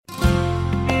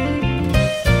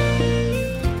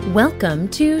Welcome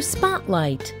to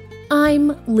Spotlight.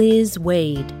 I'm Liz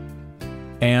Wade.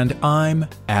 And I'm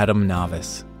Adam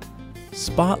Navis.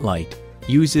 Spotlight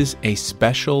uses a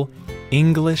special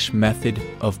English method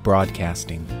of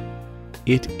broadcasting.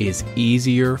 It is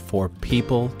easier for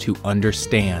people to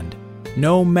understand,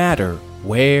 no matter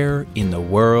where in the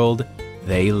world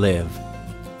they live.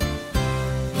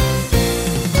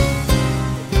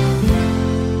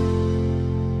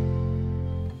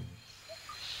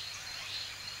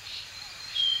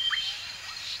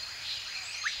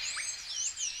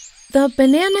 The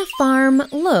banana farm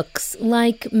looks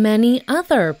like many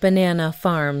other banana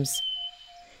farms.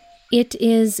 It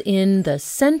is in the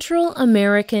Central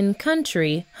American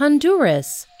country,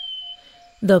 Honduras.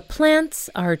 The plants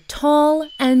are tall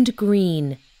and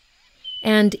green,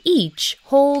 and each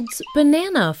holds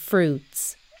banana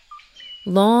fruits.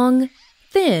 Long,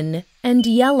 thin, and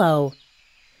yellow.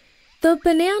 The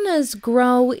bananas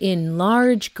grow in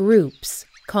large groups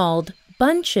called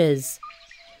bunches.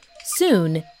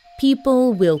 Soon,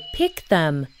 people will pick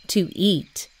them to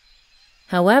eat.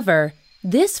 However,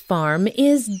 this farm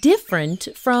is different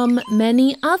from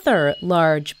many other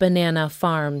large banana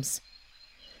farms.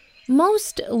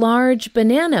 Most large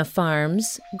banana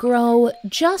farms grow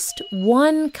just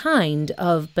one kind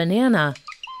of banana,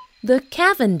 the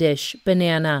Cavendish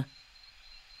banana.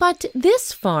 But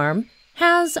this farm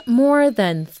has more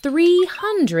than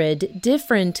 300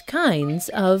 different kinds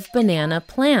of banana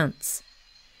plants.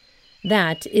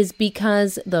 That is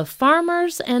because the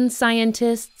farmers and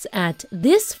scientists at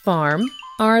this farm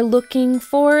are looking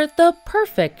for the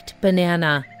perfect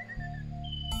banana.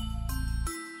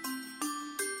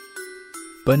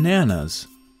 Bananas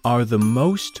are the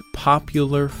most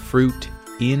popular fruit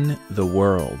in the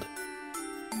world.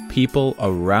 People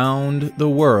around the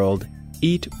world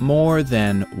eat more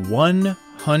than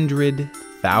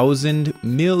 100,000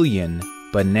 million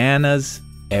bananas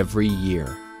every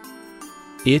year.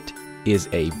 It is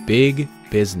a big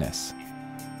business.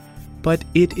 But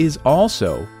it is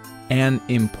also an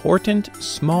important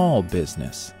small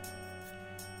business.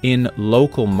 In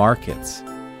local markets,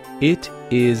 it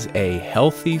is a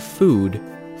healthy food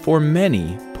for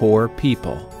many poor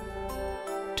people.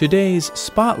 Today's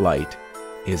spotlight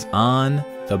is on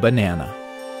the banana.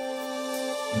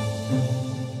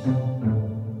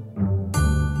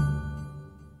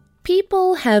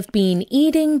 People have been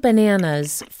eating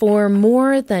bananas for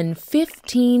more than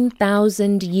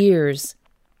 15,000 years.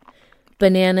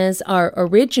 Bananas are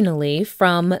originally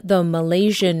from the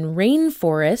Malaysian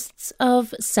rainforests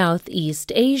of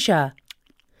Southeast Asia.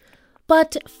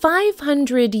 But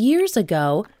 500 years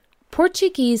ago,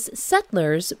 Portuguese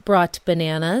settlers brought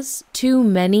bananas to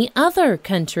many other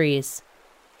countries.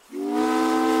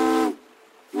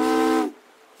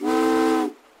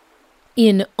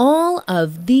 In all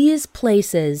of these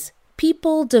places,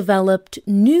 people developed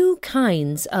new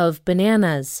kinds of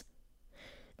bananas.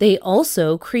 They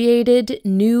also created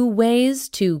new ways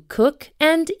to cook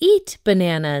and eat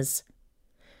bananas.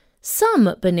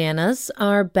 Some bananas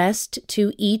are best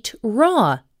to eat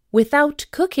raw, without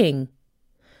cooking.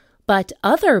 But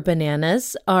other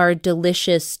bananas are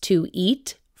delicious to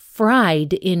eat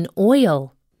fried in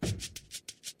oil.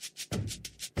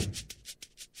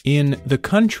 In the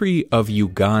country of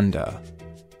Uganda,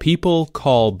 people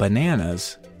call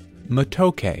bananas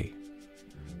matoke.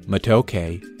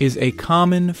 Matoke is a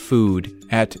common food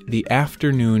at the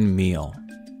afternoon meal.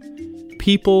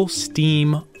 People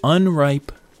steam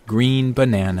unripe green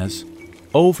bananas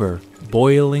over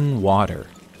boiling water.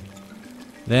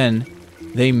 Then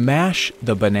they mash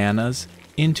the bananas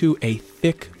into a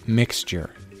thick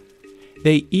mixture.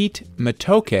 They eat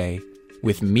matoke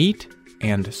with meat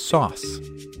and sauce.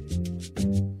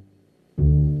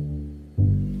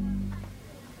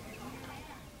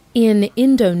 In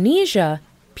Indonesia,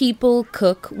 people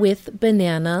cook with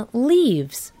banana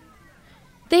leaves.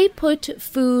 They put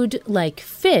food like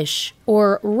fish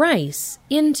or rice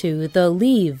into the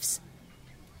leaves.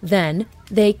 Then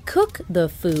they cook the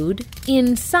food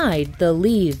inside the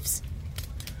leaves.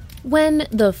 When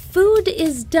the food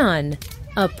is done,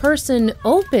 a person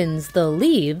opens the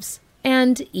leaves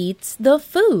and eats the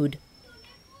food.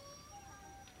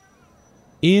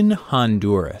 In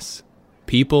Honduras,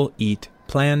 people eat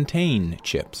plantain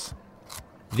chips.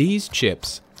 These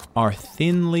chips are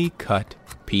thinly cut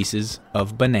pieces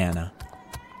of banana.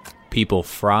 People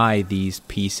fry these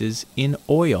pieces in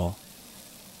oil.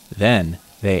 Then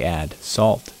they add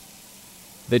salt.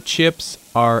 The chips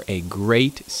are a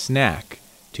great snack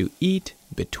to eat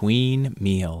between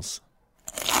meals.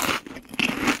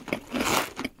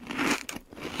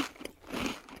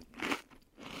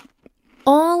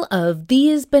 All of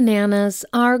these bananas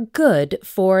are good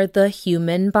for the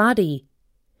human body.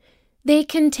 They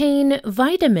contain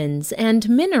vitamins and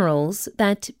minerals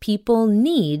that people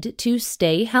need to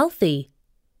stay healthy.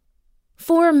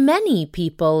 For many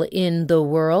people in the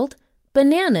world,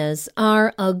 bananas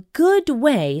are a good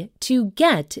way to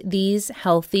get these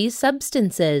healthy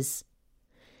substances.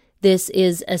 This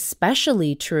is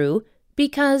especially true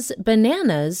because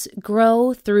bananas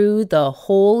grow through the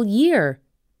whole year.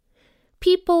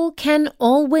 People can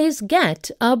always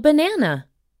get a banana.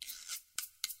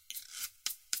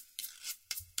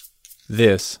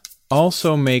 This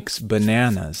also makes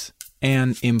bananas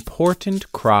an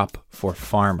important crop for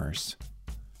farmers.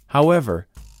 However,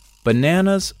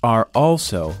 bananas are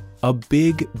also a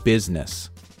big business.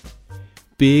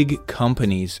 Big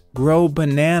companies grow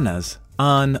bananas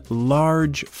on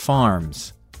large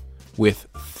farms with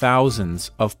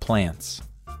thousands of plants.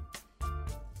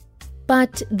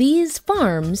 But these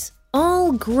farms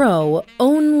all grow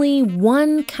only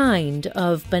one kind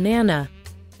of banana,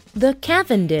 the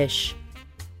Cavendish.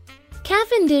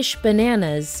 Cavendish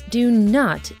bananas do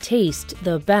not taste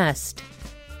the best.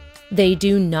 They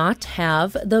do not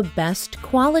have the best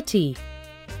quality.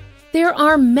 There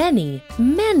are many,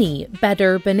 many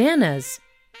better bananas.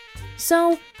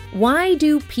 So, why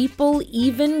do people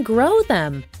even grow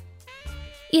them?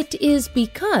 It is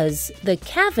because the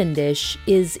Cavendish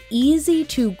is easy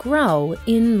to grow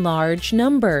in large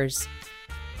numbers.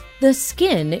 The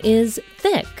skin is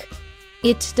thick.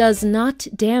 It does not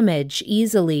damage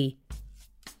easily.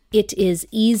 It is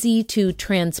easy to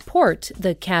transport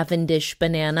the Cavendish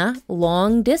banana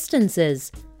long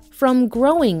distances, from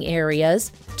growing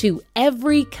areas to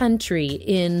every country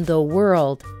in the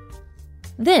world.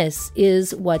 This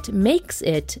is what makes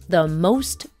it the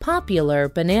most popular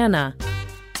banana.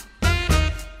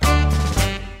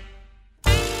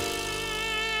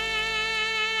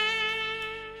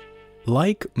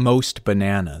 Like most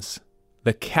bananas,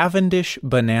 the Cavendish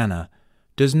banana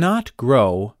does not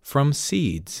grow from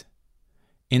seeds.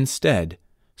 Instead,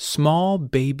 small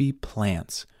baby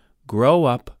plants grow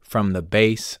up from the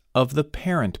base of the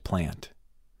parent plant.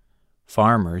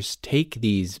 Farmers take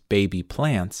these baby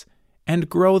plants and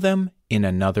grow them in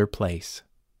another place.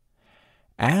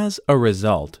 As a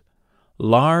result,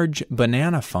 large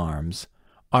banana farms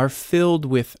are filled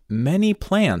with many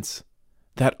plants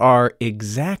that are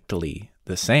exactly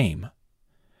the same.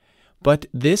 But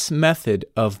this method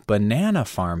of banana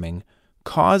farming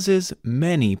causes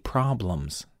many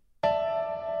problems.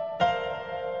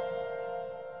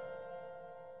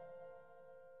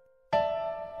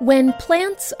 When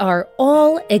plants are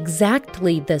all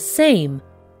exactly the same,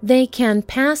 they can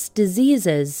pass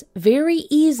diseases very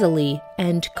easily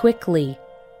and quickly.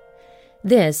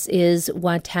 This is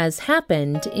what has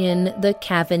happened in the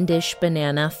Cavendish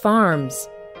banana farms.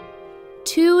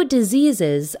 2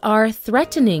 diseases are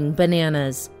threatening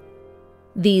bananas.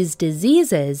 These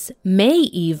diseases may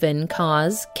even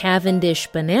cause Cavendish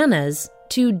bananas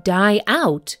to die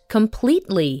out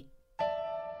completely.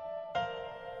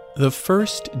 The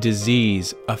first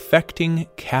disease affecting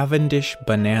Cavendish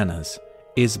bananas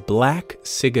is black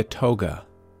sigatoka.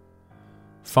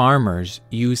 Farmers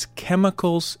use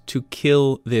chemicals to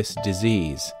kill this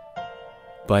disease,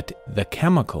 but the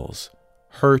chemicals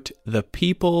hurt the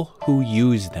people who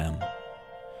use them.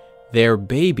 Their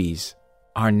babies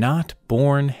are not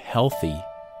born healthy.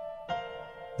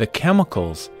 The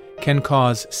chemicals can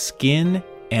cause skin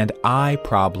and eye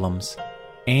problems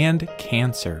and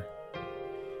cancer.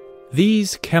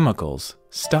 These chemicals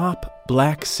stop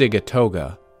black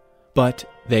sigatoka, but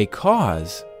they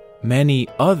cause many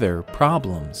other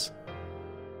problems.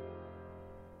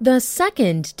 The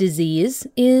second disease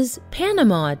is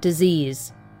Panama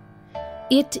disease.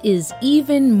 It is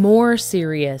even more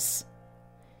serious.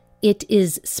 It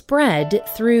is spread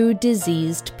through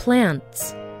diseased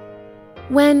plants.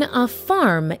 When a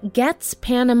farm gets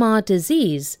Panama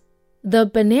disease, the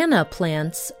banana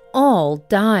plants all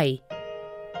die.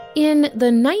 In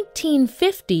the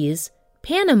 1950s,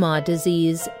 Panama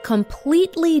disease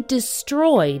completely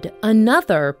destroyed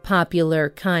another popular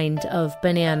kind of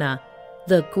banana,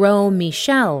 the Gros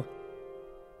Michel.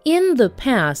 In the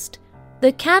past,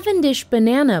 the Cavendish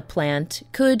banana plant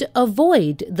could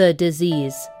avoid the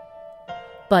disease.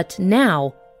 But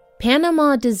now,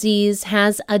 Panama disease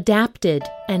has adapted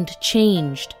and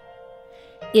changed.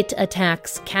 It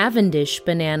attacks Cavendish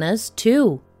bananas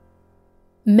too.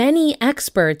 Many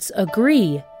experts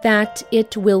agree that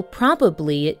it will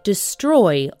probably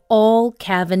destroy all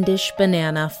Cavendish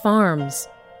banana farms.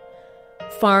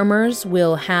 Farmers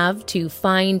will have to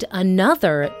find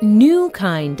another new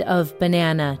kind of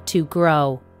banana to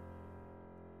grow.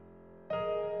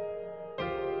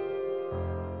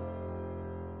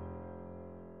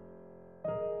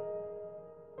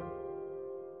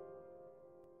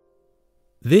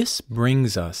 This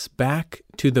brings us back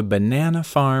to the banana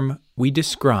farm we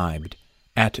described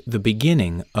at the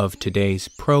beginning of today's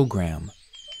program.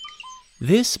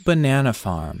 This banana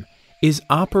farm is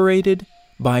operated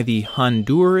by the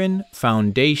Honduran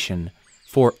Foundation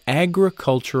for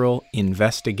Agricultural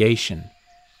Investigation,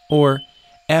 or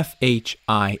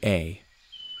FHIA.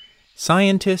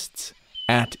 Scientists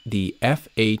at the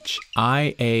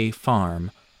FHIA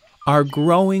farm are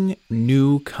growing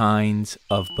new kinds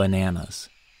of bananas.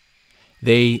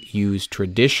 They use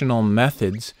traditional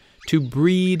methods to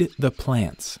breed the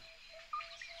plants.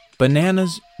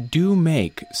 Bananas do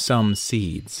make some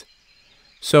seeds,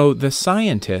 so the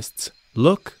scientists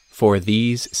look for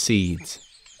these seeds.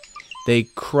 They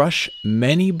crush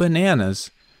many bananas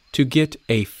to get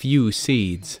a few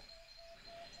seeds.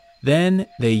 Then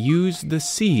they use the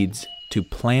seeds to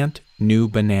plant new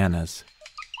bananas.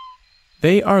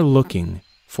 They are looking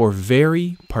for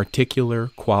very particular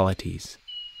qualities.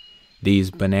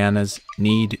 These bananas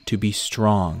need to be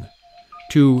strong,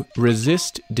 to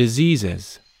resist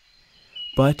diseases,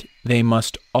 but they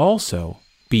must also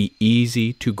be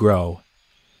easy to grow.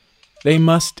 They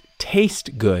must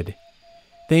taste good.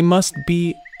 They must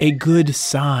be a good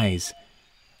size,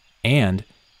 and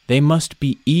they must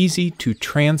be easy to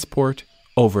transport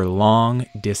over long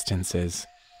distances.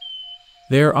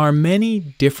 There are many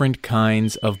different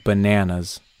kinds of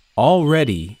bananas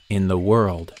already in the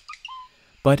world,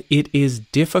 but it is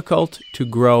difficult to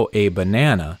grow a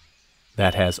banana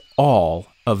that has all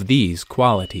of these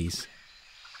qualities.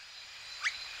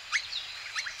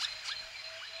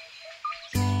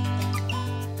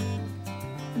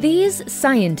 These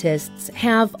scientists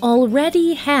have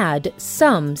already had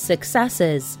some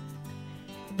successes.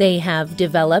 They have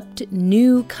developed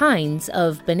new kinds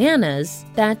of bananas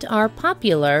that are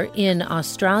popular in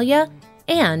Australia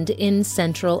and in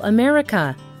Central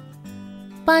America.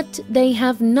 But they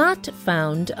have not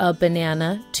found a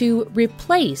banana to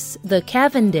replace the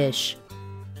Cavendish.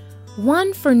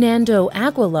 Juan Fernando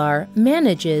Aguilar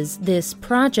manages this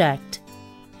project.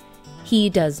 He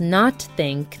does not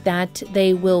think that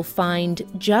they will find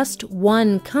just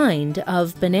one kind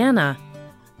of banana.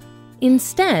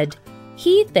 Instead,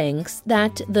 he thinks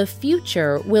that the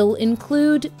future will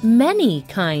include many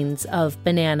kinds of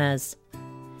bananas.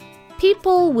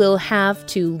 People will have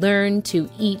to learn to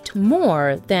eat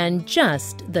more than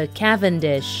just the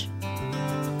Cavendish.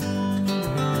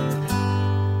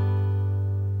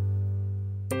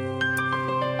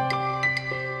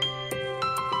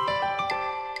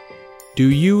 Do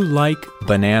you like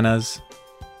bananas?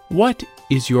 What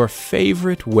is your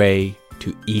favorite way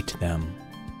to eat them?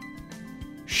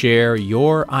 Share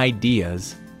your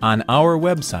ideas on our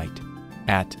website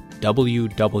at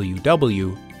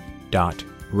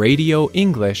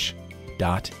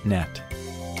www.radioenglish.net.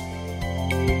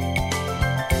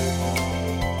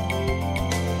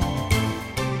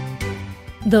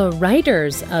 The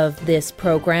writers of this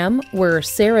program were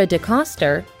Sarah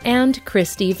DeCoster and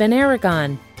Christy Van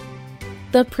Aragon.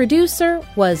 The producer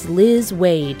was Liz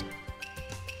Wade.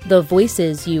 The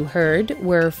voices you heard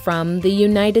were from the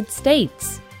United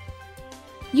States.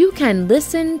 You can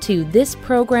listen to this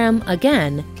program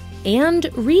again and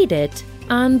read it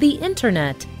on the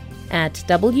internet at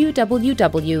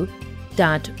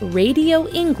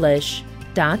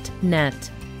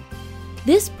www.radioenglish.net.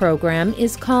 This program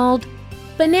is called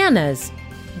Bananas,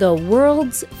 the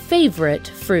World's Favorite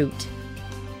Fruit.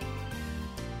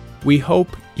 We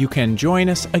hope you can join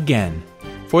us again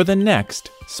for the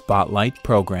next Spotlight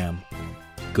program.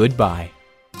 Goodbye.